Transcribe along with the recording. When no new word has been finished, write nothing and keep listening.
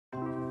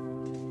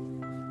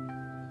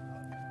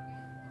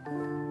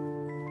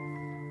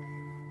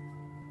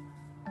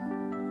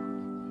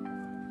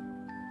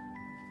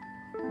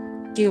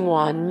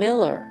Dewan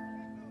Miller,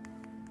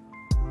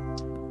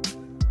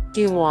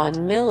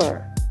 Dewan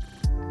Miller.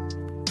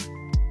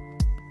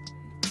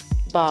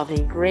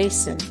 Bobby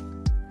Grayson,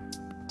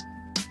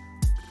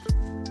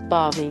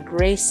 Bobby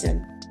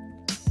Grayson.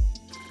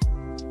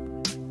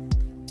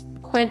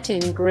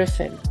 Quentin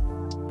Griffin,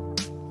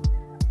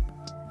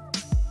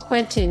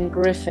 Quentin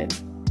Griffin.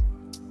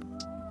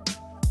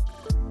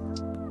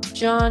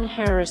 John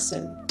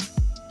Harrison,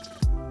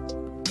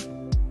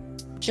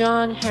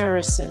 John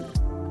Harrison.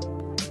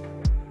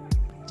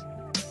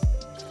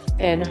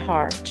 Ben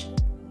Hart,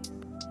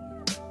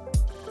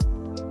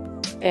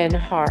 Ben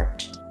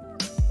Hart.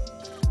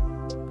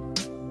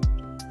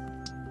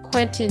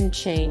 Quentin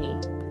Cheney,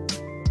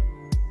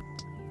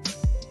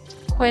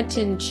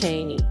 Quentin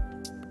Cheney.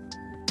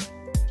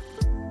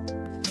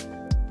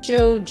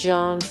 Joe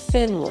John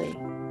Finley,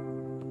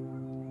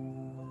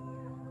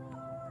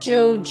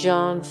 Joe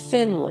John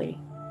Finley.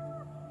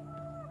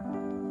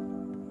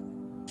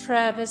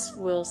 Travis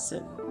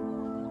Wilson,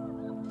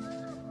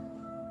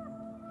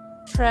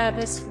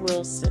 Travis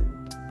Wilson.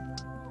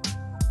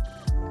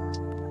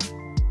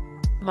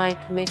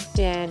 Mike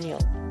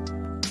McDaniel,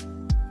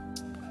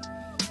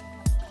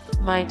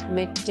 Mike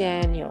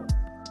McDaniel.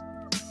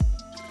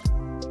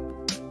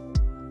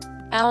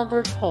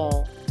 Albert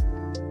Hall,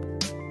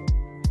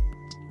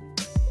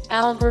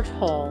 Albert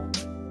Hall.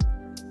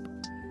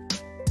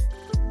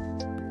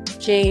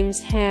 James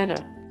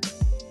Hanna,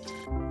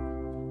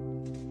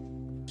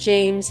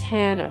 James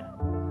Hanna.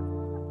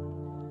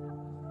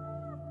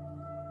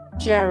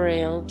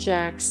 Jarrell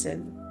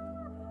Jackson,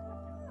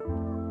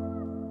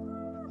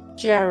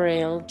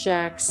 Jarrell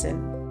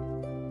Jackson.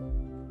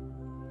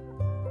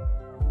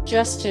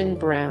 Justin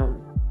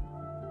Brown,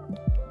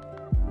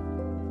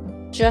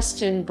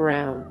 Justin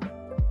Brown.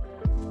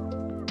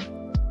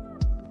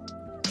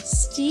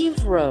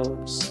 Steve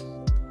Rhodes,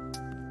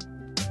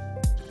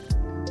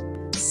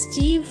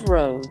 Steve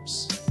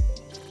Rhodes.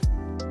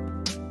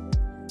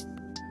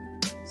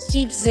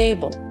 Steve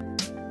Zabel,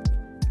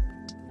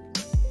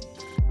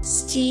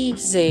 Steve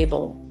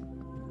Zabel.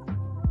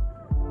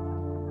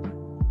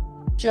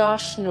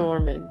 Josh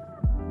Norman,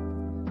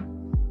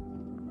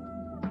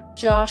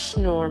 Josh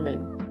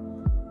Norman.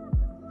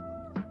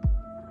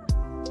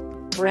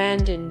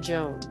 Brandon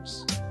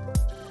Jones,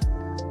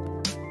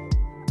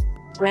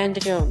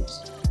 Brandon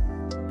Jones.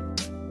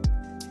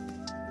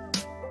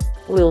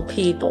 Will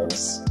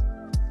Peoples,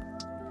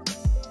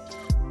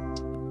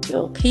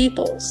 Will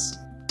Peoples.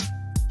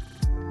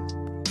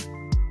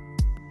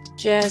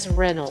 Jazz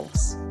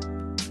Reynolds,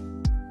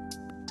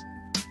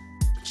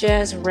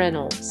 Jazz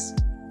Reynolds.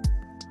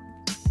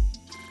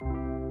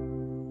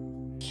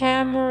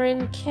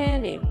 Cameron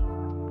Canning,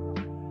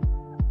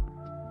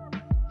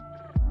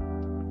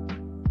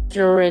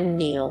 Duran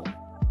Neal,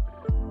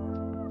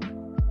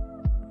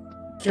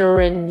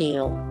 Duran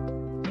Neal.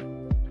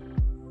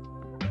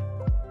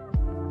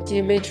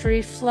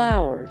 Dimitri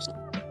Flowers,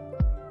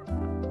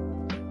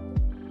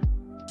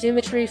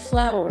 Dimitri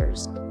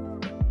Flowers.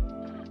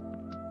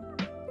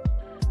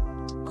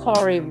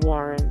 Corey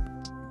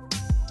Warren,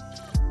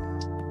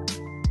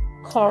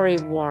 Corey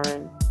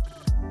Warren.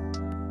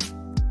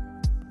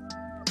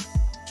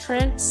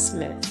 Trent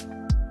Smith,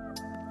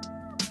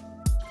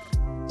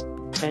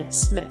 Trent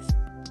Smith.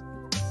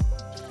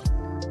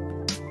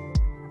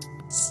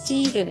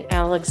 Stephen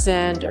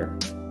Alexander,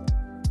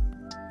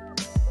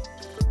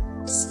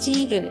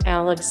 Stephen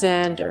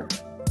Alexander.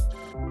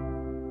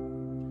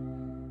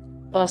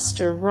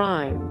 Buster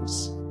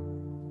Rhymes,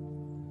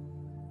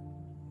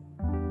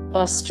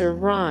 Buster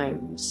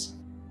Rhymes.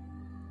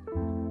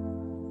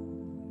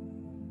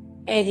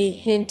 Eddie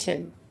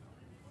Hinton,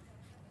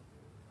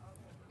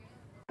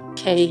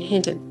 Eddie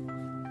Hinton.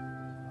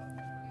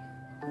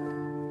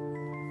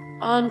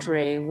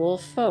 Andre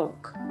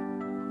Woolfolk,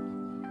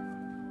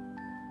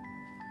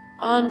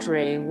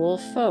 Andre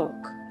Woolfolk.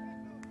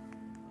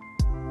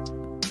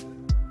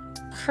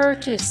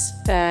 Curtis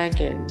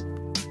Fagan,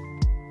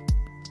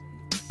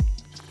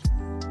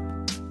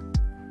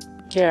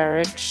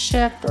 Derek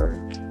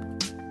Shepard.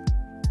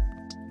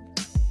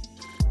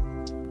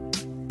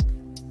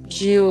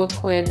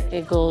 Joaquin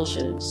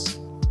Igulges,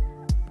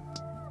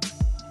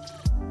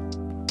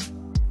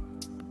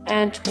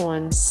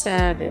 Antoine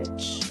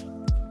Savage.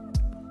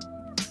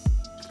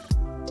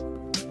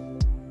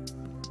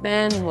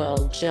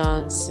 Manuel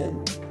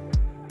Johnson,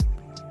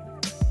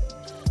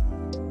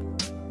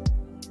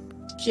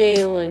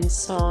 Jalen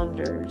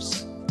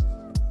Saunders.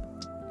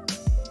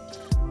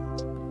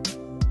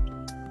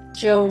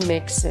 Joe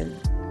Mixon,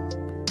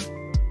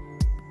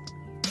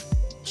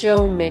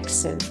 Joe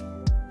Mixon.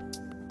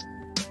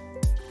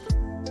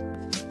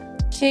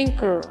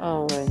 Tinker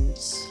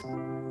Owens,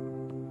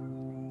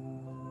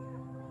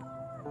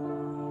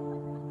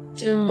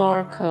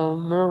 DeMarco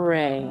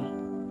Murray.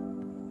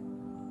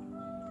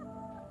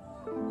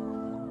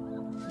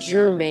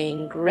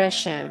 Jermaine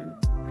Gresham,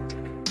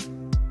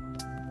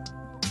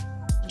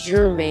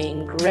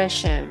 Jermaine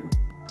Gresham.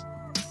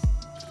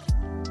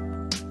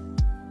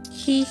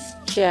 Keith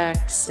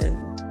Jackson,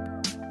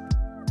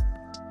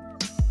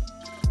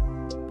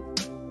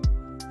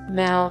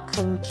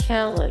 Malcolm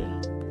Kelly,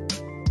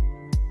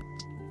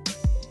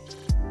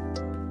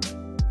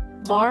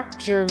 Mark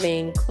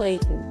Jermaine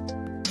Clayton,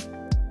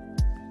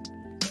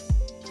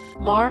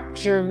 Mark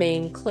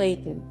Jermaine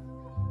Clayton,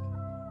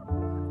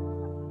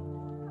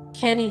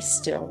 Kenny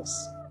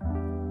Stills,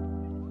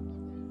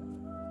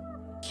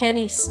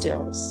 Kenny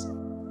Stills,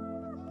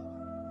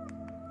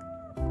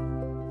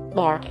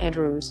 Mark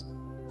Andrews,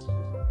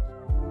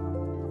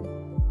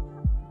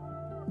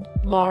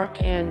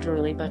 Mark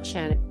Andrew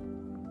Buchanan,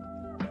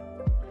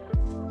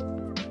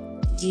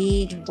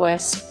 Deed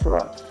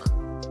Westbrook,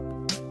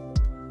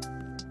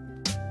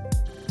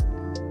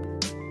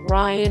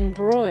 Ryan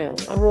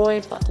Broyles, Roy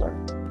Butler,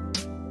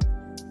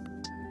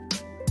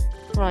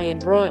 Ryan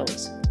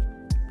Broyles,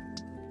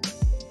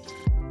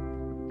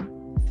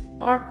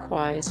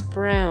 Marquise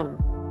Brown,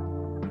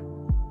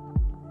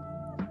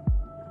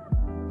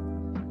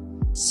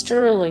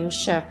 Sterling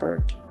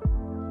Shepard,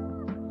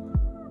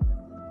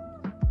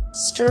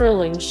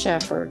 Sterling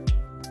Shepard,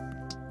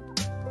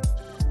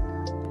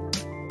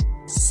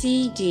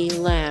 C.D.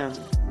 Lamb,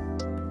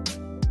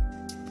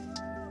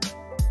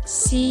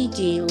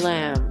 C.D.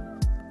 Lamb.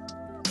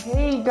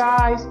 Hey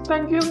guys,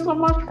 thank you so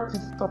much for the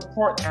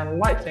support and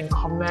likes and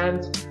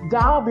comments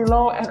down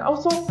below, and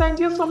also thank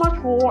you so much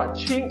for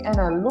watching, and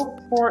I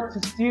look forward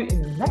to see you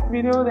in the next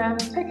video. Then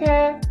take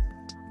care,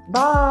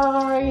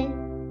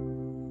 bye.